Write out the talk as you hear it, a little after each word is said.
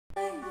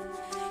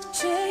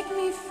Take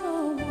me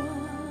for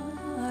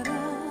what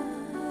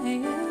I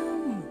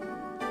am,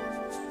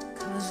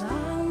 'cause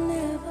I'll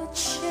never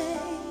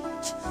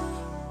change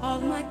all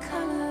my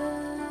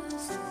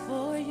colors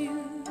for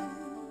you.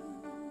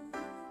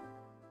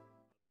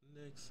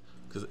 Next,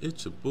 cause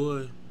it's your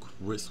boy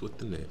Chris with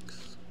the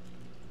next,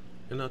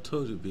 and I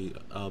told you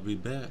I'll be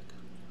back,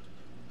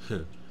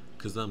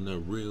 cause I'm that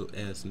real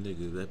ass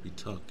nigga that be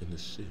talking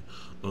this shit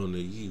on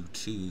the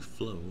YouTube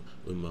flow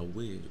with my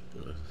wig.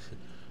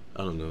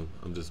 I don't know,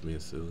 I'm just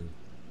being silly,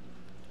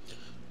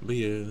 but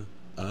yeah,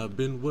 I've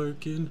been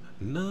working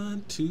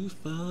 9 to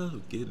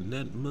 5, getting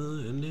that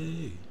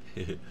money.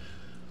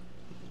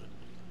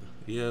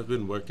 Yeah, I've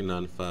been working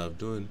 9 to 5,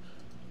 doing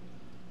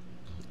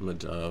my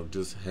job.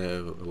 Just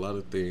have a lot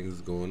of things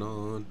going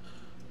on,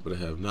 but I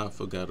have not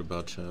forgot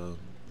about y'all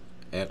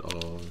at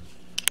all.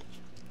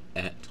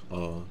 At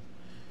all.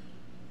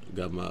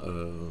 Got my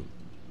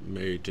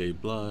Mary J.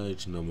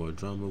 Blige, no more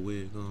drama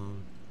wig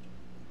on.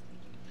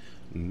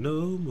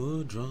 No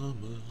more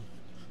drama.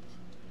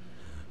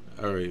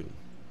 Alright,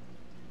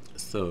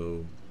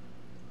 so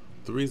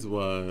the reason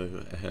why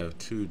I have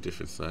two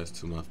different sides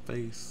to my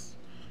face,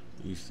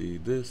 you see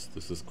this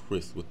is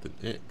Chris with an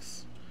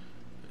X,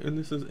 and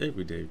this is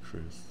everyday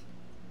Chris.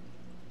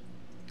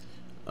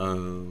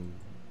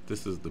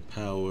 This is the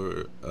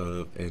power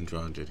of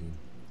androgyny.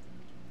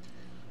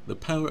 The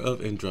power of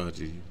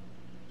androgyny.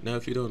 Now,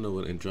 if you don't know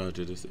what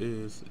androgynous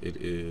is, it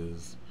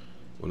is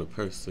when a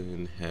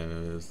person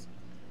has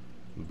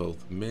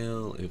both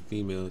male and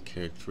female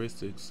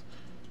characteristics,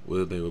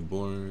 whether they were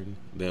born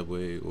that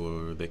way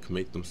or they can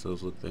make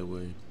themselves look that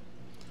way.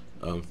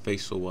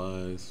 Facial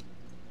wise,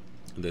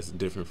 that's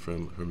different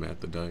from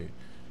hermaphrodite.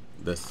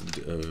 That's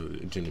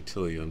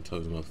genitalia. I'm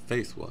talking about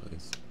face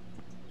wise.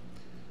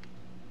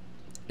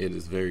 It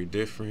is very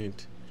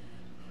different.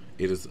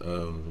 It is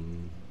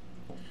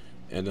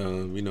I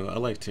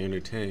like to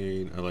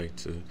entertain. I like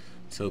to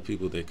tell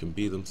people they can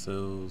be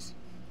themselves,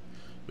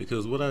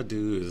 because what I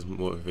do is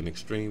more of an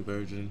extreme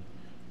version.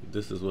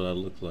 This is what I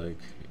look like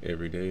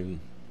every day.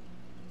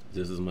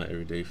 This is my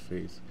everyday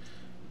face,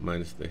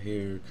 minus the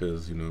hair,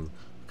 because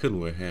couldn't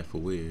wear half a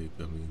wig.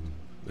 I mean,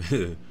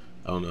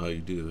 I don't know how you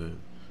do that,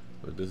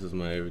 but this is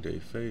my everyday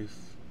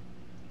face,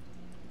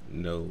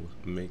 no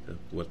makeup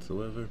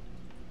whatsoever,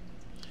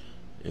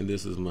 and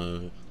this is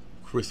my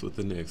Chris with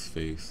the next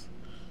face.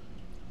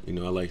 I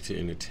like to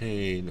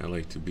entertain. I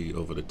like to be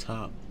over the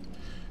top.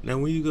 Now,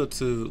 when you go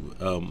to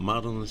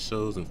modeling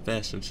shows and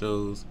fashion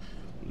shows,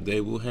 they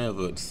will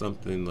have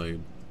something like,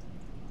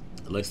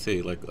 let's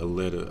say, like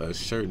a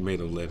shirt made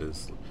of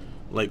lettuce,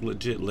 like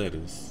legit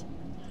lettuce.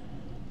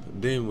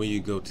 Then when you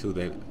go to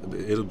that,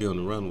 it'll be on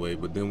the runway.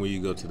 But then when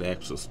you go to the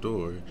actual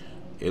store,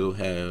 it'll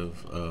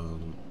have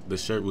the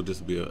shirt will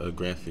just be a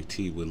graphic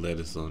tee with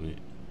lettuce on it,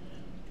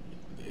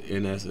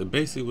 and that's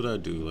basically what I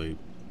do. Like,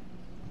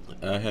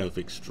 I have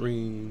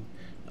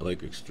I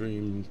like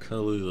extreme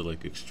colors, I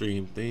like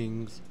extreme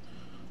things.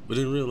 But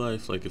in real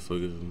life, like if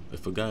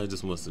a guy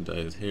just wants to dye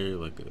his hair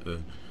like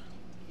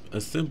a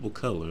simple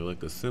color,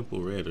 like a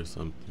simple red or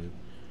something,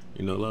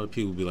 a lot of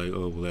people be like,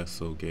 oh, well, that's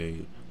so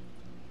gay.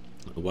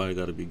 Why it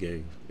gotta be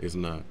gay? It's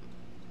not.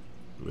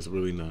 It's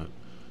really not.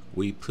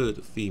 We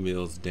put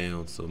females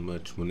down so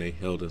much when they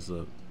held us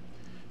up.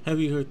 Have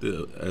you heard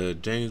the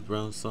James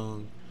Brown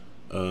song?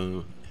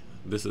 Uh,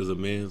 this is a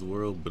man's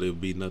world, but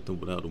it'd be nothing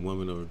without a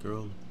woman or a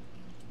girl,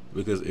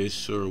 because it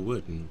sure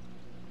wouldn't.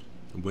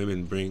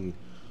 Women bring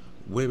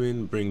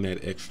women bring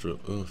that extra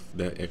oomph,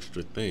 that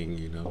extra thing.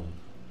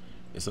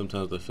 And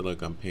sometimes I feel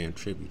like I'm paying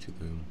tribute to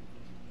them.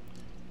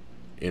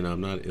 And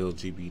I'm not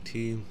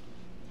LGBT,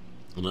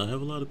 and I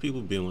have a lot of people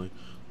being like,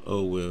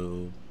 "Oh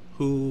well,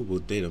 who will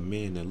date a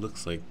man that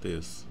looks like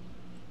this?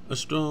 A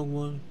strong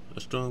one, a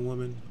strong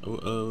woman,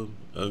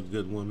 a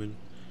good woman."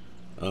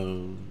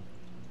 Um,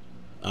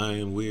 I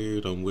am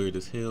weird. I'm weird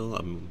as hell.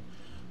 I'm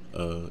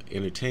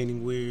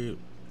entertaining weird,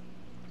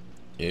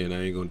 and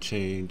I ain't gonna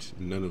change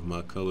none of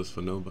my colors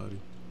for nobody.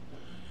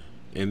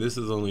 And this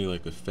is only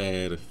like a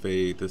fad, a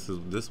fade. This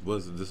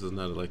is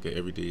not like an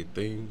everyday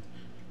thing.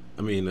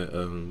 I mean,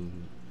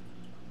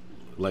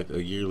 like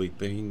a yearly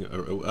thing,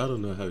 or I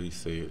don't know how you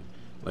say it.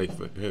 Like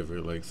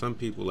forever. Like some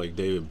people, like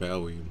David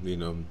Bowie.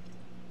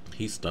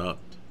 He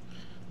stopped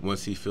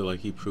once he feel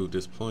like he proved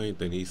his point.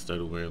 Then he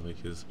started wearing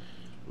like his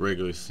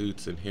regular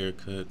suits and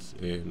haircuts.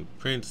 And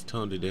Prince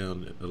toned it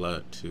down a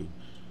lot too,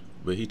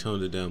 but he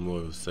toned it down more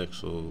of a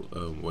sexual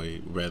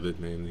way rather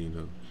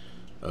than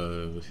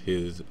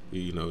his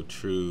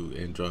true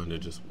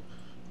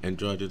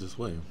androgynous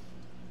way.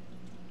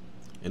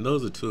 And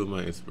those are two of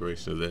my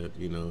inspirations that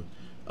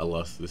I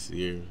lost this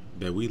year,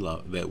 that we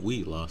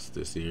lost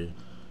this year,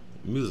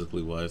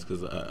 musically wise,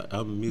 because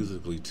I'm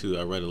musically too.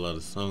 I write a lot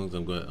of songs.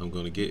 I'm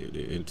going to get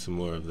into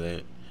more of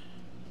that,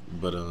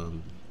 but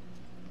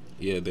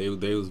yeah, they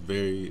was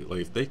very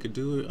like, if they could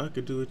do it, I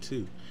could do it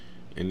too.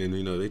 And then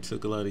they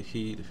took a lot of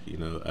heat.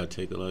 I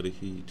take a lot of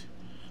heat.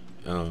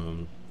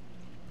 Um,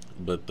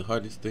 but the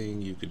hardest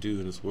thing you could do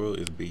in this world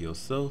is be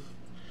yourself,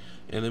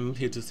 And I'm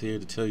here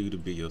to tell you to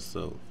be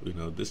yourself. You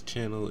know, this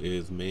channel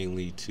is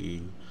mainly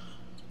to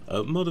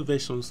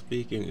motivational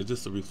speaking. It's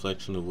just a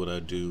reflection of what I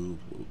do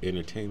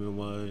entertainment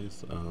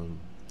wise.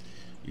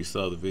 You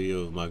saw the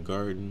video of my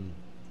garden.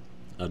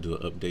 I'll do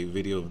an update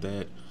video of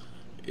that.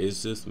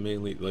 It's just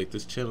mainly like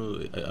this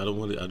channel. I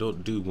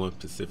don't do one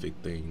specific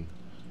thing,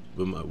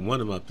 but one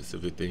of my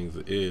specific things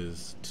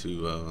is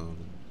to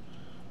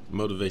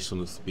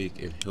motivational speak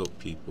and help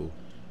people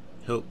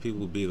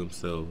be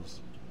themselves.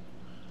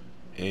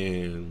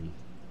 And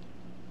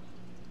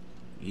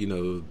you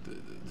know,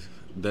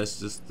 that's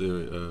just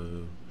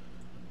that's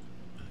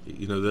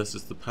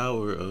just the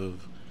power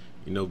of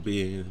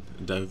being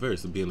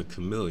diverse, being a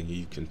chameleon.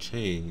 You can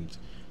change.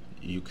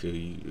 You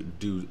could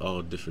do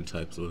all different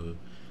types of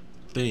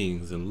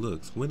things and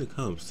looks when it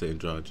comes to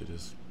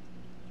androgynous.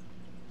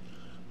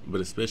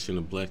 But especially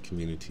in the black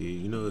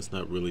community, it's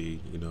not really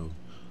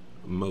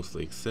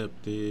mostly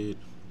accepted,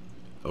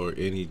 or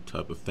any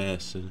type of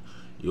fashion.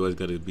 You always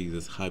got to be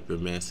this hyper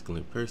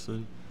masculine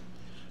person.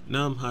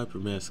 Now I'm hyper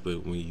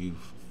masculine when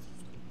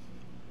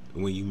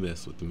you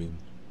mess with me,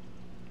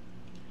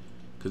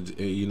 because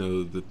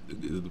the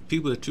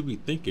people that you be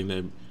thinking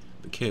that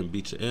can't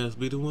beat your ass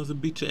be the ones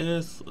that beat your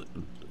ass.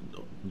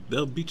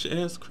 They'll beat your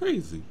ass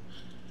crazy,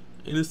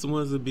 and it's the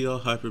ones that be all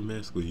hyper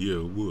masculine.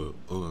 Yeah, what?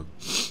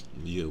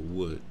 Yeah,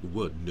 what?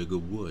 What,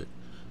 nigga? What?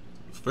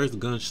 First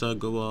gunshot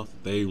go off,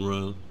 they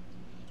run.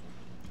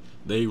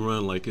 They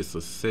run like it's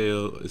a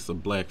sale. It's a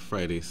Black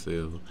Friday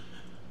sale.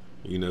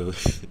 You know,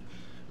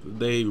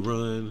 they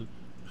run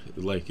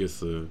like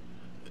it's a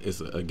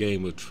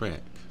game of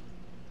track.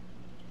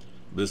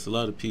 But it's a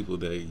lot of people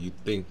that you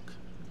think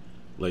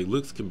like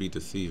looks can be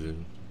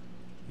deceiving.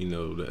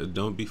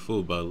 Don't be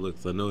fooled by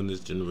looks. I know in this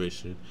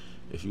generation,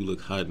 if you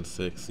look hot and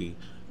sexy,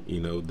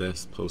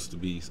 that's supposed to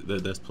be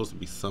that's supposed to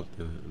be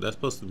something. That's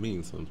supposed to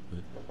mean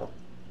something.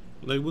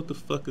 Like, what the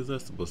fuck is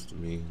that supposed to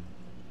mean?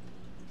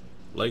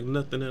 Like,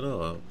 nothing at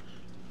all.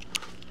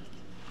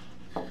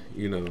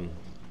 You know,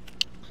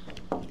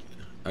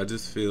 I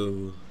just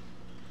feel,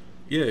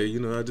 yeah,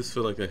 I just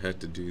feel like I had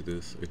to do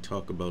this or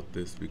talk about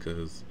this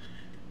because,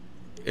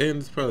 and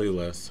it's probably the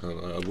last time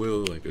I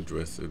will like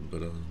address it,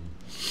 but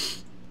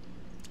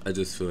I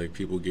just feel like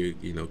people get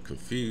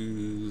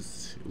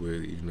confused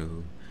with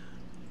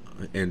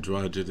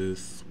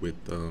androgynous with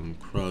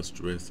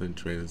cross-dressing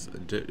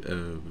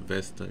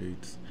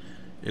transvestites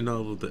and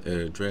all of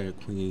the drag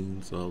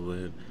queens, all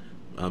that.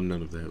 I'm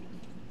none of that,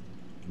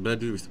 but I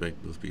do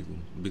respect those people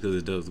because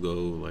it does go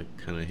like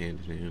kind of hand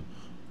in hand.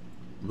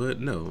 But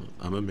no,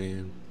 I'm a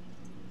man.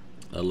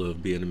 I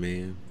love being a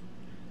man,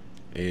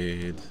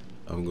 and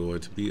I'm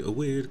going to be a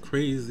weird,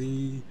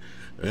 crazy,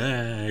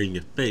 in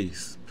your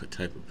face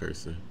type of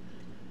person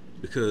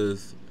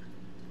because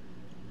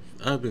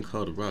I've been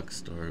called a rock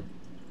star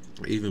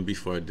even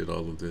before I did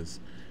all of this,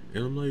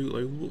 and I'm like,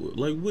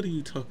 what are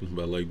you talking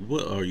about? Like,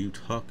 what are you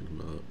talking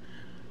about?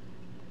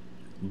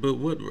 But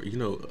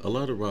a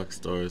lot of rock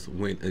stars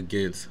went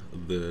against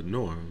the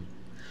norm.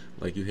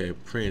 Like you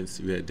had Prince,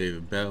 you had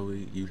David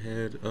Bowie, you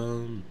had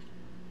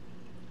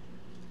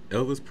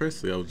Elvis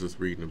Presley. I was just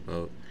reading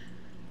about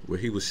where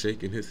he was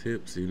shaking his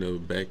hips.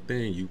 Back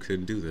then you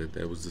couldn't do that.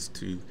 That was just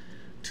too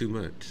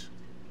much.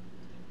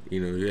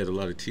 You had a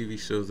lot of TV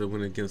shows that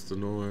went against the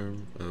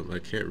norm. I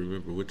can't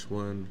remember which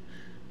one,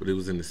 but it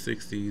was in the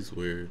 '60s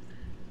where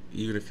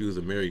even if you was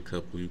a married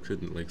couple, you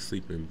couldn't like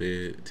sleep in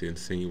bed to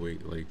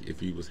insinuate like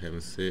if you was having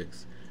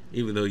sex,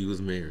 even though you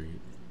was married.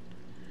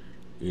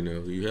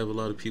 You have a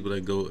lot of people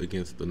that go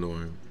against the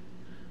norm.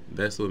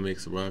 That's what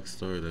makes a rock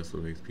star. That's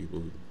what makes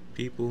people.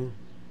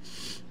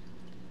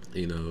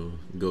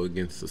 Go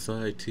against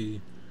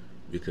society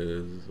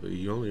because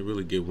you only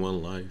really get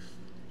one life.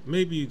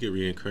 Maybe you get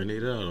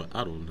reincarnated.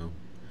 I don't know.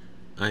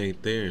 I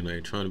ain't there and I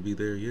ain't trying to be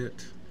there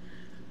yet.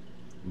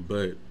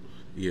 But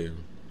yeah,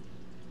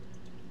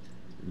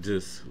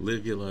 just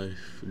live your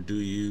life, do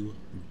you,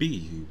 be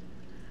you.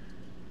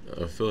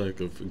 I feel like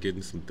I'm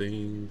forgetting some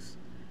things.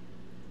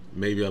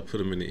 Maybe I'll put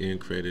them in the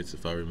end credits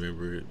if I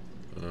remember it.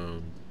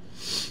 I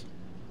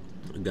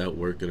got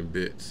work in a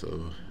bit,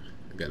 so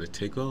I gotta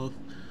take off.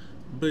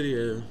 But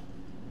yeah,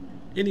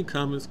 any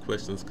comments,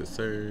 questions,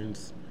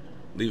 concerns,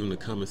 leave in the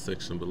comment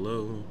section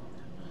below.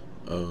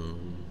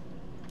 Um,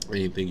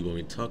 Anything you want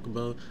me to talk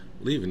about,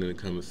 leave it in the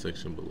comment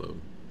section below.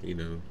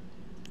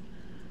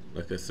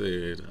 Like I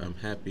said, I'm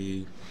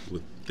happy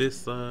with this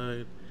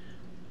side,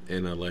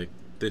 and I like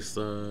this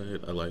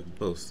side. I like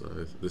both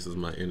sides. This is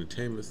my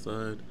entertainment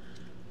side.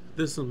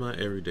 This is my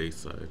everyday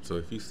side. So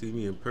if you see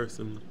me in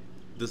person,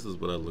 this is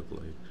what I look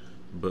like.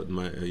 But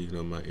my,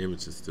 my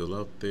image is still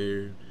out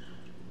there.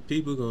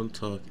 People gonna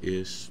talk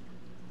ish.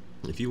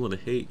 If you want to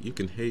hate, you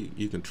can hate.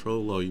 You can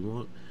troll all you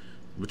want,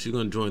 but you're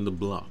gonna join the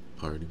block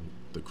party,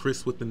 the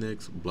Chris with the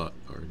next block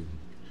party.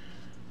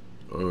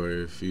 Or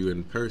if you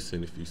in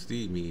person, if you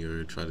see me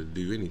or try to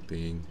do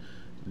anything,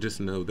 just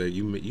know that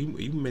you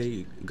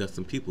may got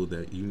some people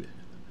that you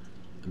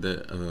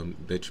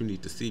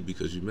need to see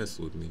because you mess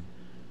with me.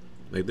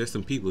 Like there's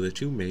some people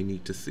that you may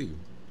need to see.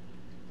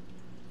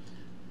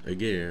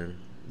 Again,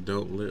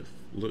 Don't let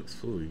looks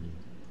fool you.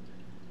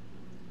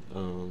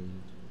 Um,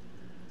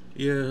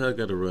 yeah, I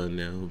gotta run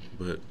now,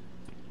 but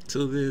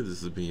till then,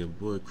 this has been your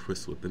boy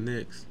Chris with the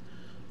next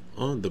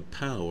on the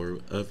Power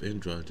of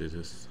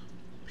Androgynous.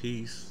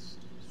 Peace.